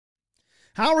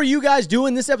How are you guys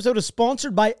doing? This episode is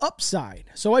sponsored by Upside.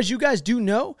 So as you guys do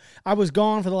know, I was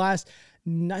gone for the last, I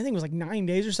think it was like 9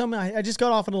 days or something. I just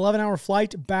got off an 11-hour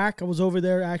flight back. I was over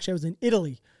there. Actually, I was in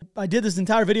Italy. I did this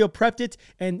entire video, prepped it,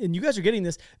 and you guys are getting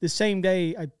this the same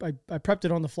day I prepped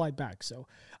it on the flight back. So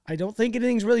I don't think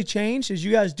anything's really changed. As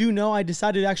you guys do know, I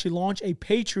decided to actually launch a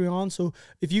Patreon. So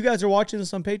if you guys are watching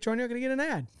this on Patreon, you're going to get an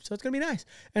ad. So it's going to be nice.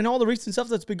 And all the recent stuff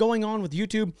that's been going on with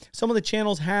YouTube, some of the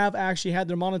channels have actually had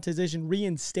their monetization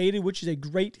reinstated, which is a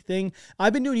great thing.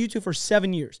 I've been doing YouTube for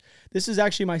 7 years. This is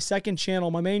actually my second channel.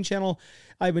 My main channel,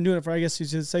 I've been doing it for, I guess you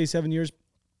should say 7 years.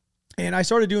 And I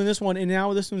started doing this one, and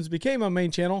now this one's became my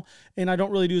main channel, and I don't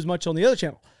really do as much on the other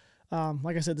channel.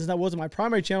 Like I said, this wasn't my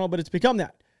primary channel, but it's become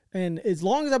that. And as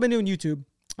long as I've been doing YouTube,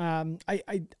 I'm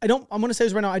going to say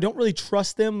this right now, I don't really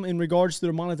trust them in regards to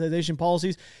their monetization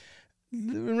policies.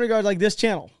 In regards like this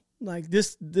channel, like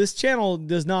this channel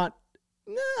does not,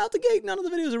 out the gate, none of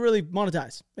the videos are really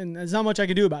monetized, and there's not much I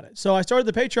can do about it. So I started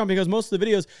the Patreon because most of the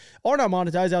videos are not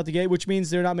monetized out the gate, which means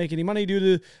they're not making any money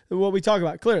due to what we talk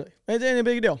about. Clearly, it ain't a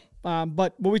big deal.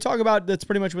 But what we talk about, that's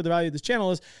pretty much what the value of this channel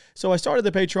is. So I started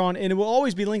the Patreon, and it will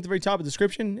always be linked at the very top of the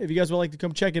description. If you guys would like to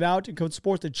come check it out and come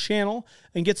support the channel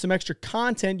and get some extra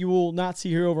content you will not see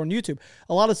here over on YouTube.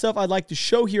 A lot of stuff I'd like to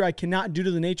show here I cannot due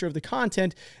to the nature of the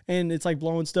content, and it's like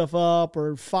blowing stuff up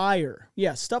or fire.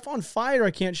 Yeah, stuff on fire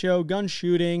I can't show, gun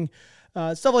shooting,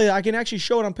 stuff like that. I can actually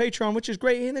show it on Patreon, which is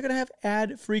great, and they're going to have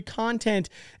ad-free content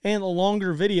and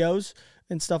longer videos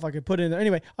and stuff I could put in there.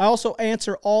 Anyway, I also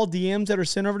answer all DMs that are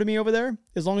sent over to me over there,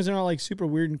 as long as they're not like super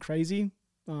weird and crazy,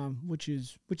 which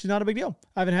is not a big deal.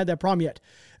 I haven't had that problem yet.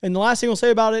 And the last thing I'll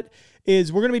say about it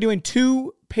is we're going to be doing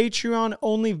 2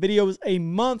 Patreon-only videos a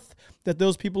month that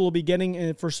those people will be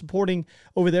getting for supporting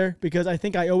over there, because I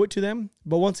think I owe it to them.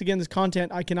 But once again, this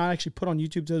content I cannot actually put on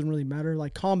YouTube, so it doesn't really matter,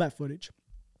 like combat footage.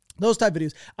 Those type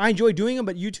videos. I enjoy doing them,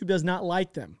 but YouTube does not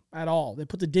like them at all. They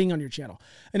put the ding on your channel.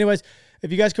 Anyways,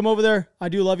 if you guys come over there, I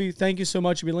do love you. Thank you so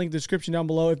much. It'll be linked in the description down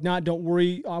below. If not, don't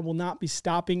worry. I will not be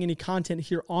stopping any content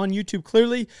here on YouTube.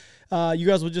 Clearly, you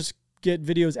guys will just get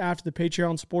videos after the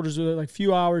Patreon supporters, like a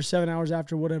few hours, 7 hours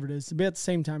after, whatever it is. It'll be at the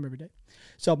same time every day.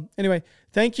 So anyway,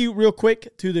 thank you real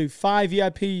quick to the 5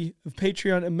 VIP of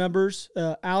Patreon members,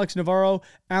 Alex Navarro,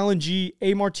 Alan G,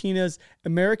 A. Martinez,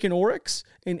 American Oryx,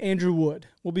 and Andrew Wood.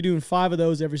 We'll be doing 5 of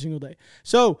those every single day.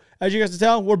 So as you guys can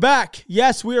tell, we're back.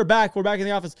 Yes, we are back. We're back in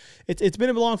the office. It's been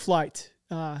a long flight,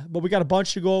 but we got a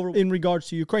bunch to go over in regards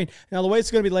to Ukraine. Now, the way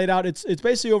it's going to be laid out, it's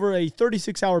basically over a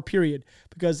 36-hour period,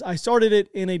 because I started it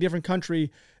in a different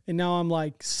country, and now I'm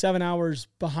like 7 hours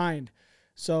behind.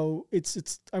 So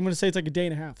I'm going to say it's like a day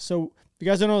and a half. So if you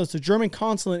guys don't know this, the German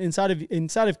consulate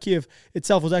inside of Kiev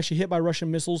itself was actually hit by Russian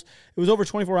missiles. It was over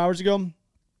 24 hours ago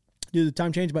due to the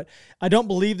time change, but I don't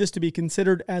believe this to be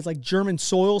considered as like German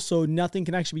soil, so nothing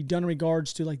can actually be done in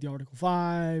regards to like the Article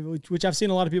 5, which I've seen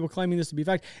a lot of people claiming this to be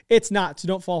fact. It's not, so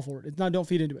don't fall for it. It's not, don't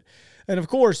feed into it. And of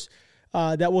course,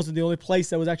 that wasn't the only place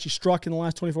that was actually struck in the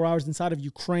last 24 hours inside of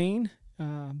Ukraine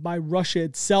by Russia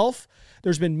itself.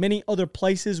 There's been many other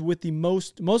places with the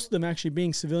most of them actually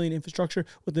being civilian infrastructure,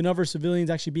 with the number of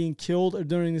civilians actually being killed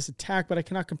during this attack, but I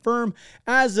cannot confirm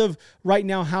as of right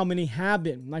now how many have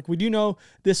been. Like, we do know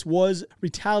this was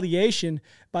retaliation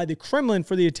by the Kremlin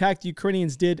for the attack the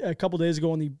Ukrainians did a couple days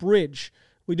ago on the bridge.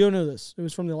 We do know this. It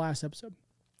was from the last episode.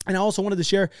 And I also wanted to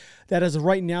share that as of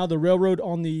right now, the railroad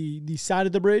on the side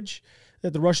of the bridge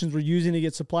that the Russians were using to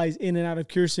get supplies in and out of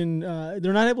Kherson,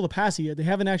 they're not able to pass it yet. They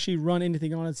haven't actually run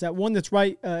anything on it. It's that one that's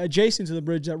right adjacent to the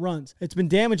bridge that runs. It's been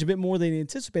damaged a bit more than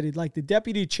anticipated. Like, the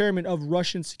deputy chairman of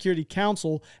Russian Security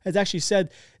Council has actually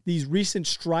said these recent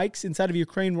strikes inside of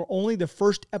Ukraine were only the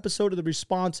first episode of the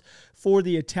response for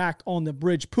the attack on the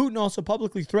bridge. Putin also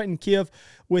publicly threatened Kiev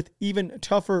with even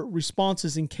tougher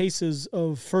responses in cases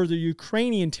of further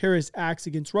Ukrainian terrorist acts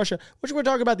against Russia, which we're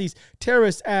talking about these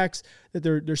terrorist acts that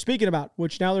they're speaking about,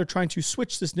 which now they're trying to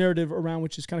switch this narrative around,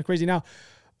 which is kind of crazy. Now,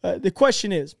 the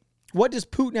question is, what does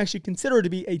Putin actually consider to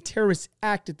be a terrorist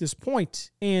act at this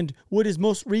point? And would his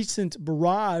most recent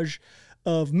barrage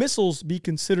of missiles be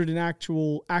considered an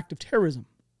actual act of terrorism?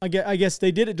 I guess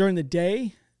they did it during the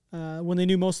day when they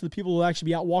knew most of the people will actually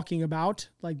be out walking about,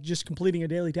 like just completing a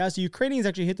daily task. The Ukrainians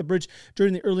actually hit the bridge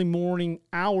during the early morning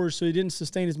hours, so they didn't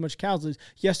sustain as much casualties.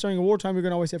 Yes, during a wartime, you're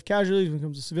going to always have casualties when it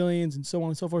comes to civilians and so on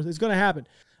and so forth. It's going to happen.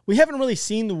 We haven't really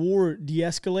seen the war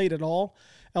de-escalate at all.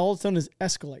 All it's done is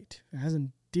escalate. It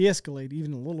hasn't de-escalate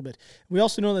even a little bit. We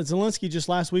also know that Zelensky just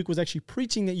last week was actually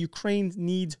preaching that Ukraine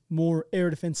needs more air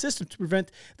defense systems to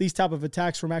prevent these type of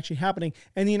attacks from actually happening.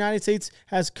 And the United States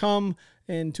has come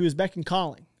and to his beck and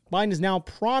calling. Biden has now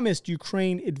promised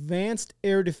Ukraine advanced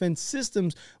air defense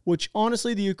systems, which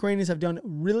honestly the Ukrainians have done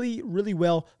really, really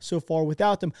well so far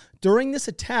without them. During this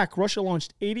attack, Russia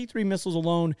launched 83 missiles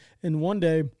alone in one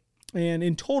day. And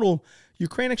in total,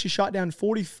 Ukraine actually shot down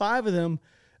 45 of them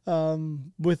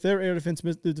with their air defense,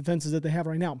 the defenses that they have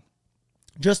right now.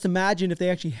 Just imagine if they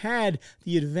actually had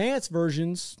the advanced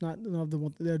versions, not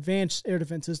the advanced air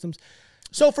defense systems.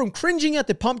 So from cringing at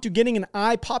the pump to getting an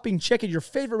eye-popping check at your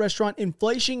favorite restaurant,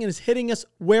 inflation is hitting us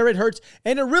where it hurts,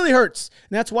 and it really hurts.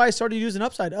 And that's why I started using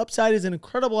Upside. Upside is an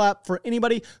incredible app for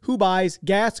anybody who buys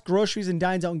gas, groceries, and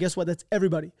dines out. And guess what? That's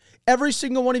everybody. Every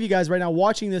single one of you guys right now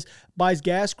watching this buys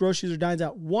gas, groceries, or dines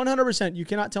out. 100%. You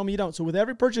cannot tell me you don't. So with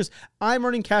every purchase, I'm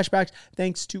earning cash backs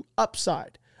thanks to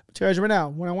Upside. Tell you guys right now,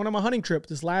 when I went on my hunting trip,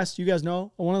 you guys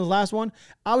know, one of the last one,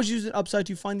 I was using Upside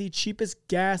to find the cheapest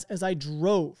gas as I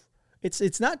drove.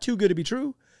 It's not too good to be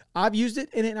true. I've used it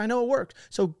and I know it works.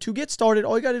 So to get started,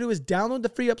 all you got to do is download the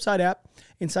free Upside app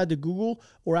inside the Google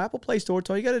or Apple Play Store.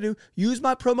 That's all you got to do. Use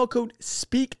my promo code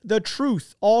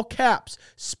SPEAKTHETRUTH, all caps.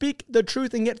 Speak the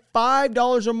truth and get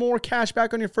 $5 or more cash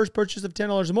back on your first purchase of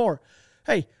 $10 or more.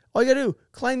 Hey, all you got to do,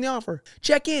 claim the offer.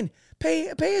 Check in.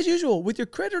 Pay as usual with your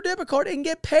credit or debit card and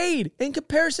get paid. In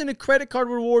comparison to credit card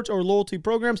rewards or loyalty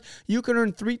programs, you can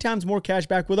earn 3 times more cash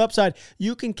back with Upside.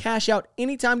 You can cash out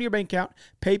anytime to your bank account,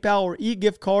 PayPal, or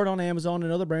e-gift card on Amazon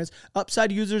and other brands.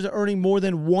 Upside users are earning more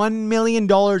than $1 million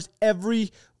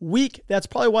every week. That's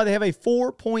probably why they have a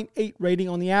 4.8 rating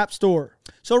on the App Store.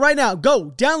 So right now, go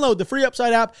download the free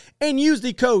Upside app and use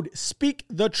the code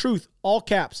SPEAKTHETRUTH, all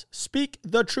caps. Speak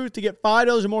the truth to get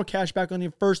 $5 or more cash back on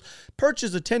your first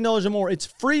purchase of $10 or more. It's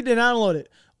free to download it.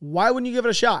 Why wouldn't you give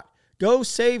it a shot? Go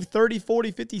save 30,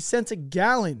 40, 50 cents a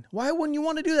gallon. Why wouldn't you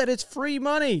want to do that? It's free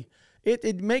money.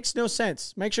 It makes no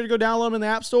sense. Make sure to go download them in the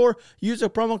App Store. Use the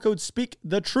promo code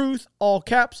SPEAKTHETRUTH, all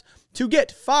caps, to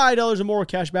get $5 or more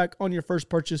cash back on your first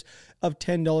purchase of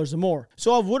 $10 or more.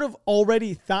 So I would have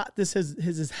already thought this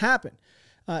has happened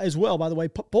as well, by the way.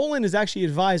 Poland has actually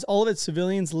advised all of its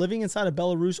civilians living inside of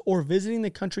Belarus or visiting the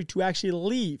country to actually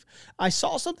leave. I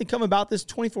saw something come about this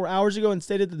 24 hours ago and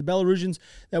stated that the Belarusians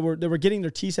that were getting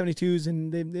their T-72s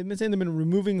and they've been saying they've been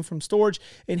removing them from storage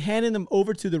and handing them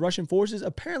over to the Russian forces.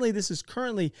 Apparently, this is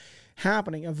currently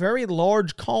happening. A very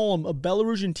large column of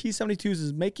Belarusian T-72s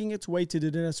is making its way to the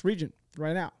Donetsk region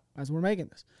right now as we're making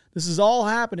this. This is all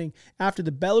happening after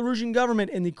the Belarusian government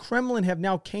and the Kremlin have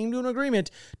now came to an agreement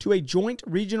to a joint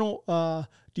regional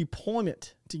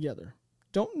deployment together.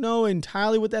 Don't know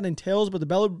entirely what that entails, but the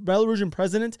Belarusian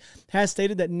president has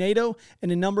stated that NATO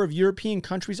and a number of European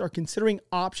countries are considering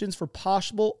options for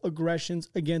possible aggressions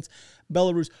against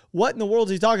Belarus. What in the world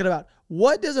is he talking about?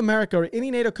 What does America or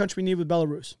any NATO country need with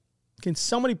Belarus? Can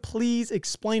somebody please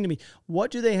explain to me,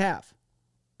 what do they have?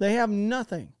 They have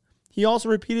nothing. He also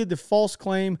repeated the false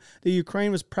claim that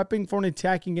Ukraine was prepping for an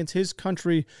attack against his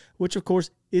country, which of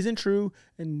course isn't true,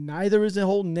 and neither is the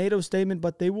whole NATO statement,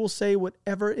 but they will say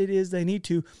whatever it is they need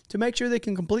to make sure they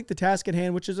can complete the task at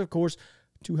hand, which is of course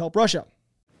to help Russia.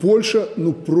 Польша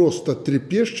просто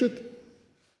трепещет.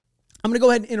 I'm going to go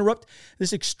ahead and interrupt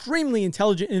this extremely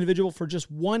intelligent individual for just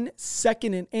 1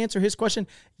 second and answer his question.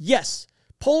 Yes,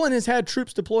 Poland has had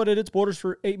troops deployed at its borders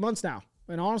for 8 months now.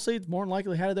 And honestly, it's more than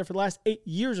likely had it there for the last 8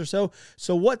 years or so.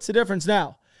 So what's the difference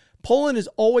now? Poland has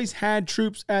always had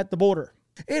troops at the border.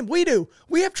 And we do.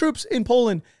 We have troops in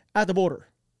Poland at the border.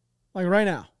 Like right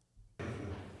now.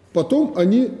 Потом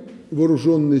они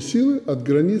вооруженные силы от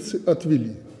границы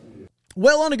отвели.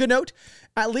 Well, on a good note,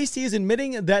 at least he is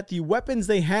admitting that the weapons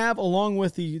they have along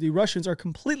with the Russians are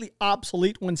completely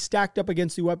obsolete when stacked up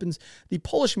against the weapons the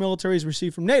Polish military has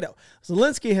received from NATO.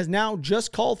 Zelensky has now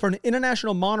just called for an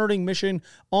international monitoring mission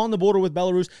on the border with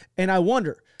Belarus, and I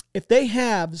wonder if they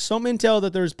have some intel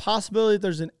that there's possibility that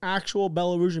there's an actual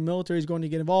Belarusian military is going to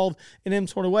get involved in any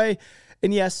sort of way.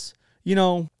 And yes,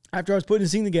 after I was putting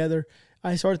this thing together,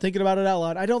 I started thinking about it out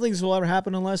loud. I don't think this will ever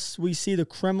happen unless we see the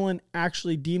Kremlin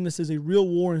actually deem this as a real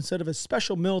war instead of a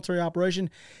special military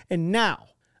operation. And now,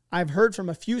 I've heard from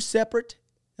a few separate,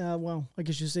 I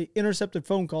guess you say intercepted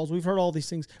phone calls. We've heard all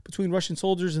these things between Russian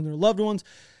soldiers and their loved ones.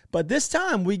 But this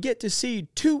time, we get to see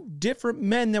 2 different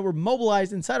men that were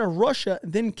mobilized inside of Russia,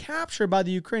 then captured by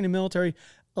the Ukrainian military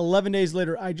 11 days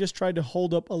later. I just tried to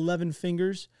hold up 11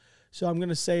 fingers. So I'm going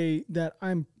to say that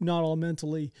I'm not all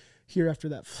mentally here after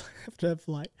that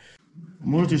flight.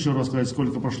 Можете еще рассказать,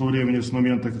 сколько прошло времени с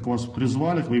момента, как вас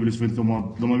призвали, как вы явились в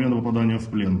военкомат, до момента попадания в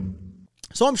плен?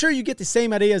 So I'm sure you get the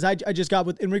same idea as I just got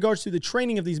with in regards to the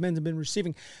training of these men have been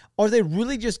receiving. Are they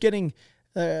really just getting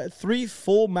 3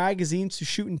 full magazines to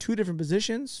shoot in 2 different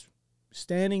positions?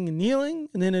 standing and kneeling,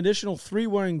 and then additional 3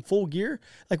 wearing full gear.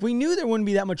 Like, we knew there wouldn't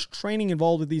be that much training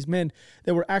involved with these men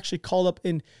that were actually called up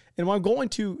in. And I'm going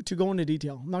to go into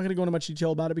detail. I'm not going to go into much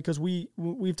detail about it because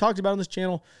we've talked about it on this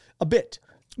channel a bit.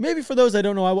 Maybe for those that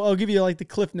don't know, I'll give you like the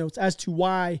cliff notes as to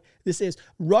why this is.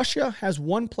 Russia has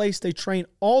one place they train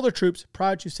all their troops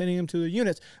prior to sending them to their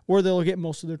units, where they'll get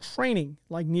most of their training,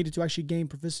 like needed to actually gain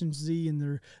proficiency in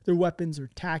their weapons or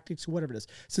tactics or whatever it is.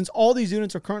 Since all these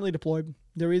units are currently deployed,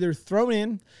 they're either thrown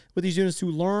in with these units to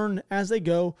learn as they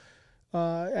go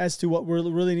as to what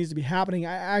really needs to be happening.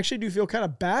 I actually do feel kind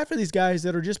of bad for these guys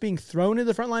that are just being thrown into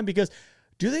the front line, because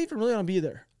do they even really want to be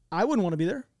there? I wouldn't want to be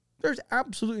there. There's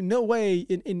absolutely no way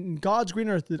in God's green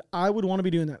earth that I would want to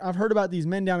be doing that. I've heard about these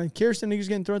men down in Kherson who's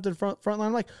getting thrown to the front line.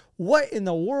 I'm like, what in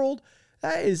the world?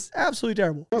 That is absolutely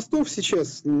terrible. Мостов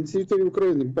сейчас на территории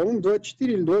Украины, по-моему, 24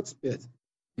 или 25.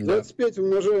 25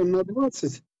 умножаем на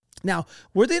 20. Now,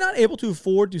 were they not able to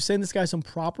afford to send this guy some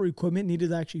proper equipment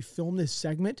needed to actually film this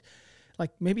segment?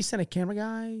 Like, maybe send a camera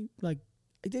guy? Like,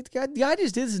 the guy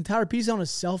just did this entire piece on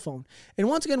his cell phone. And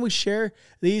once again, we share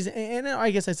these, and I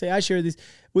guess I share these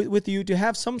with you to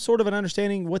have some sort of an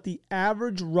understanding what the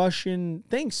average Russian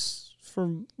thinks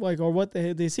from, like, or what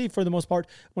they see for the most part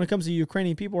when it comes to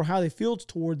Ukrainian people, or how they feel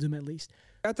towards them at least.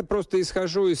 Я-то просто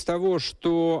исхожу из того,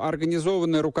 что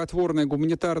организованная рукотворная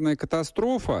гуманитарная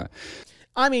катастрофа.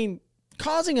 I mean,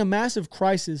 causing a massive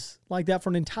crisis like that for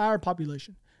an entire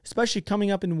population, especially coming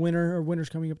up in winter, or winter's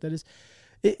coming up, that is,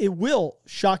 it will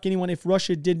shock anyone if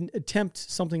Russia didn't attempt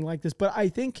something like this. But I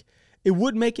think it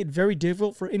would make it very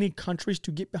difficult for any countries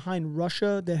to get behind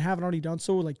Russia that haven't already done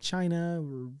so, like China,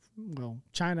 or, well,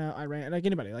 China, Iran, like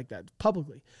anybody like that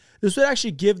publicly. This would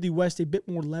actually give the West a bit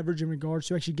more leverage in regards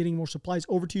to actually getting more supplies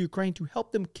over to Ukraine to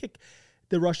help them kick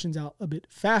the Russians out a bit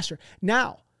faster.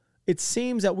 Now, it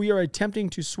seems that we are attempting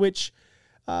to switch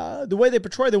the way they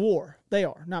portray the war. They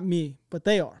are, not me, but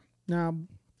they are. Now,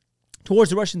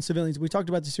 towards the Russian civilians, we talked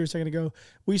about this here a second ago.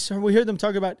 We heard them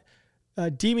talk about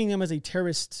deeming them as a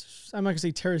terrorist, I'm not going to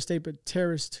say terrorist state, but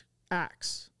terrorist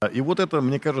acts. И вот это,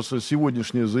 мне кажется,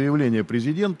 сегодняшнее заявление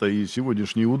президента и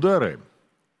сегодняшние удары.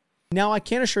 Now, I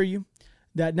can assure you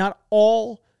that not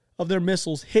all of their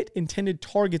missiles hit intended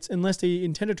targets, unless the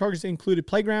intended targets included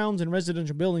playgrounds and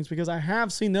residential buildings, because I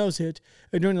have seen those hit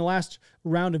during the last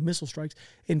round of missile strikes.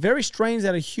 And very strange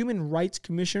that a human rights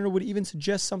commissioner would even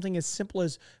suggest something as simple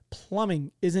as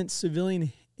plumbing isn't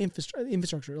civilian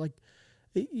infrastructure. Like,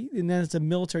 and then it's a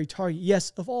military target.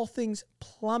 Yes, of all things,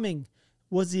 plumbing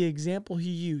was the example he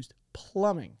used.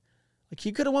 Plumbing. Like,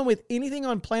 he could have went with anything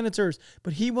on planet Earth,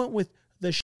 but he went with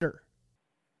the shitter.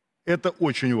 Это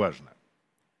очень важно.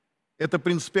 Это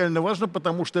принципиально важно,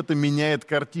 потому что это меняет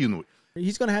картину.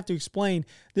 He's going to have to explain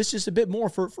this just a bit more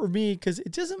for me, because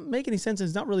it doesn't make any sense and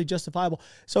it's not really justifiable.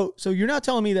 So you're not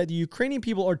telling me that the Ukrainian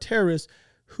people are terrorists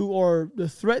who are the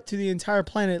threat to the entire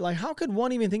planet. Like, how could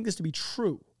one even think this to be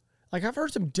true? Like, I've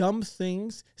heard some dumb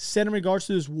things said in regards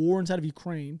to this war inside of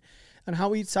Ukraine and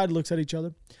how each side looks at each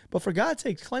other. But for God's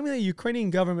sake, claiming that the Ukrainian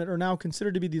government are now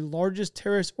considered to be the largest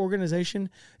terrorist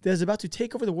organization that is about to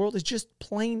take over the world is just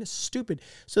plain stupid.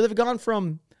 So they've gone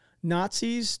from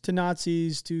Nazis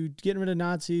to getting rid of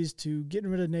Nazis to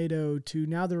getting rid of NATO to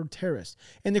now they're terrorists.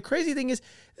 And the crazy thing is,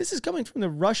 this is coming from the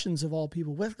Russians of all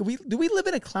people. Do we live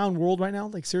in a clown world right now?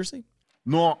 Like, seriously?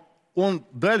 Но он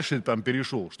дальше там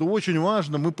перешел, что очень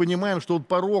важно, мы понимаем, что вот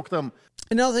порог там.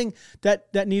 Another thing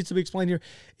that needs to be explained here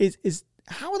is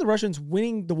how are the Russians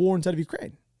winning the war inside of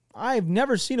Ukraine? I've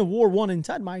never seen a war won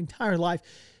inside my entire life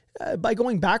by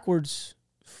going backwards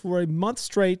for a month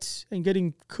straight and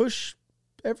getting Kush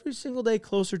every single day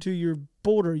closer to your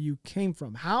border you came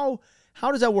from. How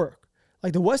does that work?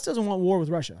 Like, the West doesn't want war with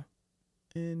Russia,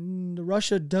 and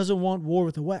Russia doesn't want war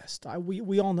with the West.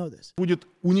 We all know this. Будет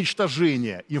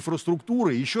уничтожение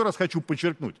инфраструктуры. Еще раз хочу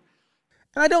подчеркнуть.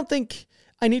 And I don't think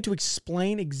I need to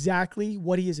explain exactly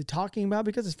what he is talking about,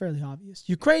 because it's fairly obvious.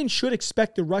 Ukraine should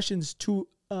expect the Russians to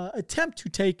attempt to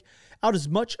take out as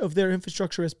much of their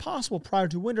infrastructure as possible prior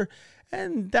to winter,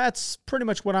 and that's pretty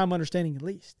much what I'm understanding, at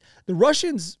least. The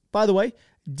Russians, by the way,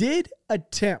 did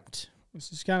attempt.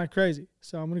 This is kind of crazy,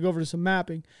 so I'm going to go over to some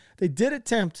mapping. They did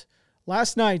attempt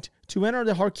last night to enter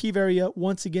the Kharkiv area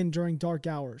once again during dark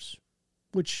hours,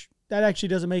 which that actually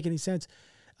doesn't make any sense.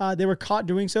 They were caught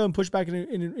doing so and pushed back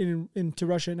into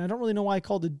Russia. And I don't really know why I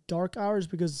called it dark hours,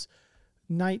 because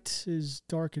night is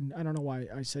dark, and I don't know why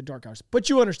I said dark hours, but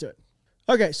you understood.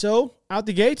 Okay, so out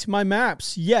the gate, my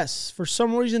maps, yes, for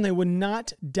some reason they would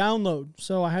not download.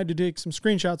 So I had to take some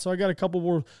screenshots. So I got a couple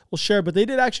we'll share, but they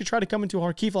did actually try to come into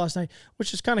Kharkiv last night,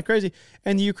 which is kind of crazy.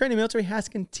 And the Ukrainian military has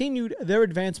continued their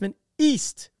advancement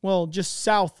east, well, just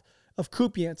south of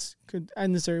Kupiansk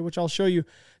in this area, which I'll show you.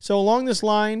 So along this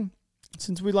line,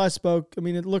 since we last spoke, I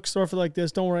mean, it looks sort of like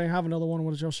this. Don't worry, I have another one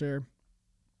which I'll share.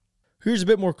 Here's a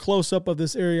bit more close-up of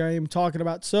this area I am talking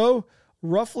about. So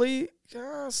roughly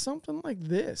something like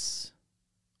this.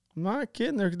 I'm not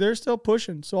kidding. They're still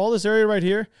pushing. So all this area right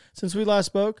here, since we last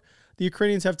spoke, the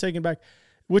Ukrainians have taken back,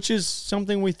 which is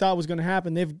something we thought was going to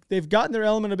happen. They've gotten their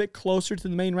element a bit closer to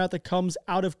the main route that comes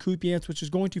out of Kupiansk, which is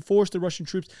going to force the Russian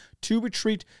troops to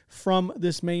retreat from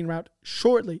this main route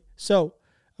shortly. So,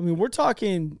 I mean, we're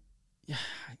talking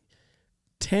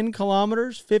 10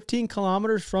 kilometers, 15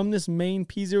 kilometers from this main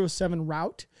P07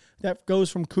 route that goes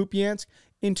from Kupiansk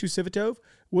into Sivitov,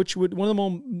 which would one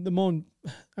of the most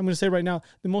I'm going to say right now,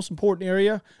 the most important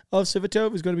area of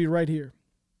Sivitov is going to be right here.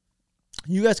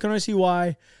 You guys can already see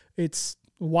why it's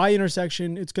Y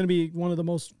intersection. It's going to be one of the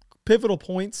most pivotal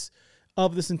points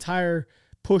of this entire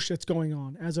push that's going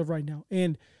on as of right now.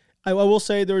 And I will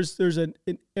say there's an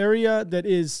area that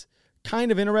is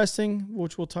kind of interesting,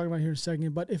 which we'll talk about here in a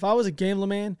second. But if I was a gambler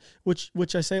man, which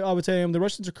I would say the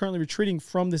Russians are currently retreating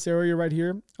from this area right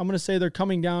here. I'm going to say they're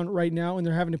coming down right now and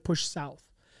they're having to push south.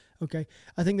 Okay.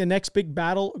 I think the next big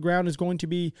battleground is going to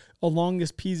be along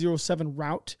this P07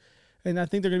 route. And I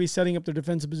think they're going to be setting up their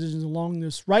defensive positions along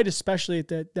this, right, especially at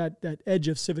that edge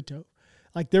of Sivitov.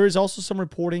 Like, there is also some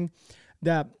reporting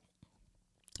that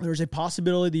there's a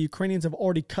possibility the Ukrainians have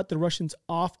already cut the Russians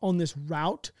off on this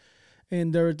route.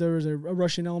 And there is a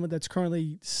Russian element that's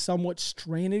currently somewhat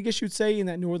stranded, I guess you'd say, in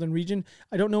that northern region.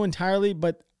 I don't know entirely,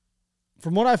 but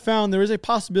from what I found, there is a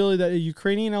possibility that a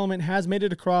Ukrainian element has made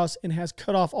it across and has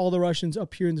cut off all the Russians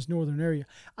up here in this northern area.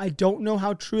 I don't know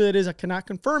how true that is. I cannot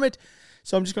confirm it.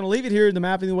 So I'm just going to leave it here, the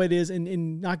mapping the way it is,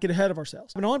 and not get ahead of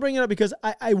ourselves. But I only bring it up because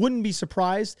I wouldn't be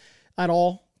surprised at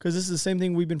all, because this is the same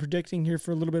thing we've been predicting here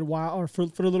for a little bit while, or for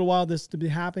a little while, this to be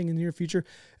happening in the near future.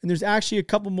 And there's actually a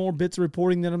couple more bits of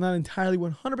reporting that I'm not entirely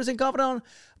 100% confident on,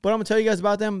 but I'm going to tell you guys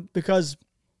about them because,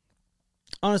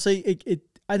 honestly,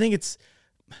 I think it's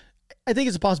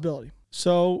a possibility.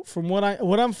 So from what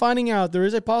I'm finding out, there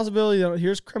is a possibility that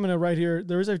here's Crimea right here.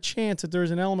 There is a chance that there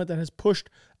is an element that has pushed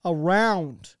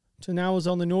around to now is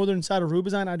on the northern side of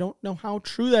Rubizan. I don't know how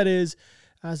true that is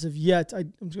as of yet.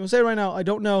 I'm just going to say right now, I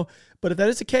don't know. But if that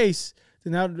is the case,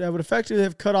 then that would effectively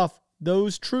have cut off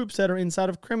those troops that are inside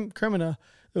of Crimea,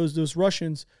 those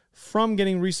Russians, from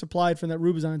getting resupplied from that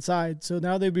Rubizan side. So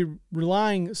now they'd be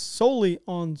relying solely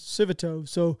on Sivitov.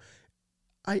 So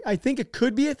I think it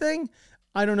could be a thing.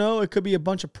 I don't know. It could be a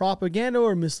bunch of propaganda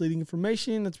or misleading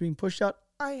information that's being pushed out.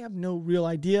 I have no real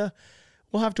idea.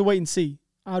 We'll have to wait and see.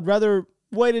 I'd rather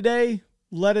wait a day,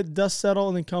 let it dust settle,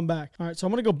 and then come back. All right, so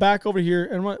I'm going to go back over here,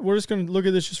 and we're just going to look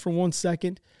at this just for 1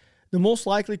 second. The most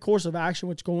likely course of action,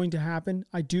 what's going to happen,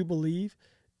 I do believe,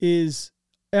 is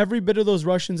every bit of those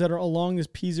Russians that are along this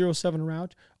P07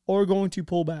 route are going to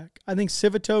pull back. I think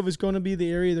Sivitov is going to be the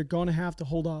area they're going to have to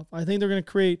hold off. I think they're going to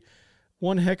create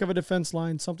one heck of a defense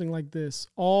line, something like this,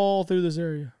 all through this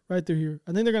area, right through here.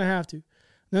 I think they're going to have to.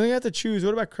 Then they have to choose,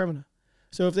 what about Crimea?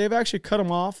 So if they've actually cut them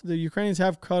off, the Ukrainians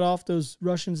have cut off those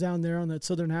Russians down there on that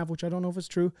southern half, which I don't know if it's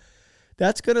true.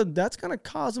 That's gonna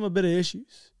cause them a bit of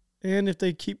issues. And if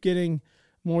they keep getting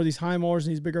more of these HIMARS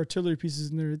and these big artillery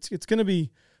pieces in there, it's gonna be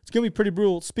pretty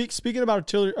brutal. Speaking about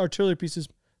artillery pieces,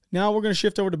 now we're gonna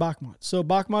shift over to Bakhmut. So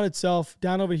Bakhmut itself,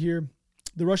 down over here,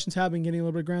 the Russians have been getting a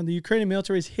little bit of ground. The Ukrainian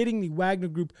military is hitting the Wagner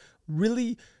group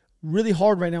really, really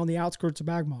hard right now on the outskirts of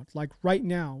Bakhmut. Like right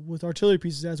now with artillery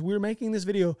pieces. As we're making this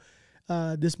video,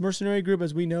 this mercenary group,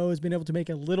 as we know, has been able to make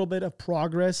a little bit of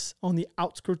progress on the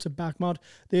outskirts of Bakhmut.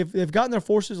 They've gotten their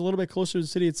forces a little bit closer to the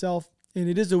city itself, and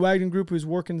it is the Wagner group who's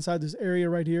working inside this area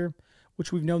right here,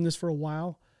 which we've known this for a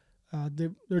while.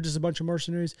 They're just a bunch of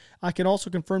mercenaries. I can also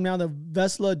confirm now that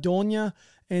Vesla, Donya,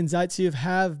 and Zaitsev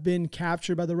have been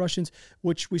captured by the Russians,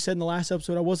 which we said in the last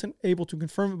episode. I wasn't able to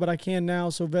confirm it, but I can now.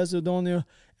 So Vesla, Donya,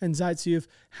 and Zaitsev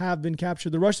have been captured.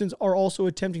 The Russians are also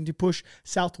attempting to push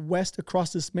southwest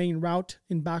across this main route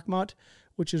in Bakhmut,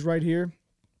 which is right here.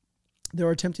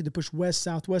 They're attempting to push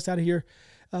west-southwest out of here,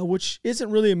 which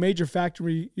isn't really a major factor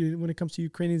when it comes to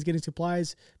Ukrainians getting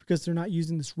supplies because they're not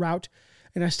using this route.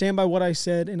 And I stand by what I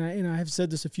said, and I have said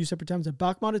this a few separate times, that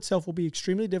Bakhmut itself will be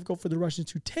extremely difficult for the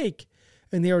Russians to take,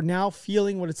 and they are now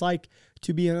feeling what it's like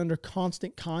to be under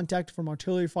constant contact from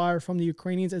artillery fire from the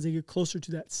Ukrainians as they get closer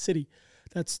to that city.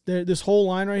 This whole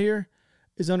line right here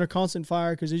is under constant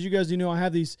fire because, as you guys do know, I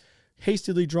have these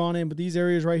hastily drawn in, but these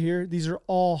areas right here, these are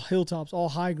all hilltops, all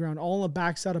high ground, all on the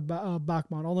backside of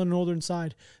Bakhmut, all on the northern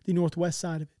side, the northwest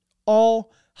side of it,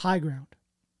 all high ground.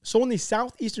 So on the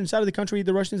southeastern side of the country,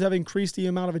 the Russians have increased the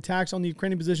amount of attacks on the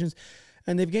Ukrainian positions,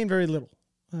 and they've gained very little.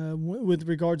 with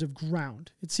regards of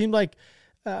ground. It seemed like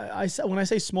when I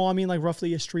say small, I mean like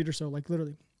roughly a street or so, like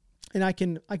literally. And I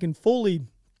can fully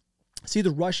see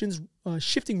the Russians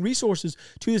shifting resources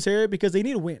to this area because they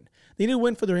need a win. They need a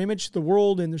win for their image to the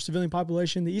world and their civilian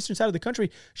population. The eastern side of the country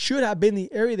should have been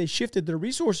the area they shifted their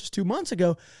resources to months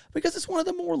ago because it's one of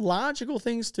the more logical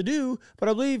things to do. But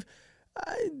I believe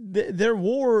their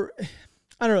war,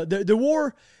 I don't know, their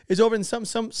war is over, and some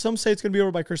say it's going to be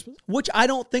over by Christmas, which I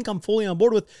don't think I'm fully on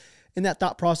board with in that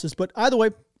thought process. But either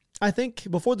way, I think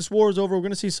before this war is over, we're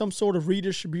going to see some sort of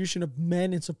redistribution of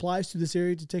men and supplies to this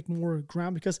area to take more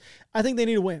ground because I think they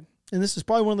need a win. And this is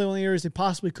probably one of the only areas they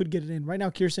possibly could get it in. Right now,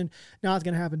 Kherson, not it's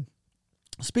going to happen.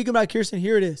 Speaking about Kherson,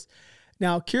 here it is.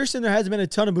 Now, Kherson, there hasn't been a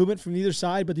ton of movement from either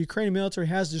side, but the Ukrainian military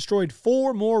has destroyed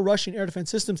 4 more Russian air defense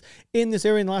systems in this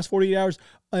area in the last 48 hours.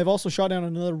 They've also shot down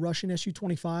another Russian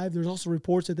Su-25. There's also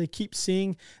reports that they keep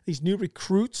seeing these new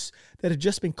recruits that have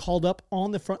just been called up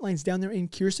on the front lines down there in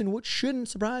Kherson, which shouldn't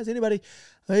surprise anybody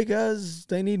because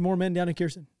they need more men down in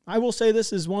Kherson. I will say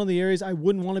this is one of the areas I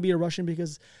wouldn't want to be a Russian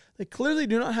because they clearly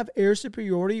do not have air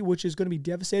superiority, which is going to be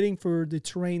devastating for the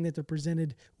terrain that they're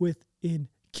presented with in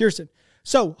Kherson.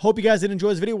 So, hope you guys did enjoy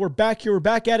this video. We're back here. We're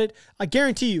back at it. I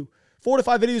guarantee you 4 to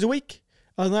 5 videos a week.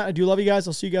 Other than that, I do love you guys.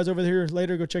 I'll see you guys over here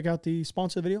later. Go check out the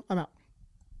sponsor video. I'm out.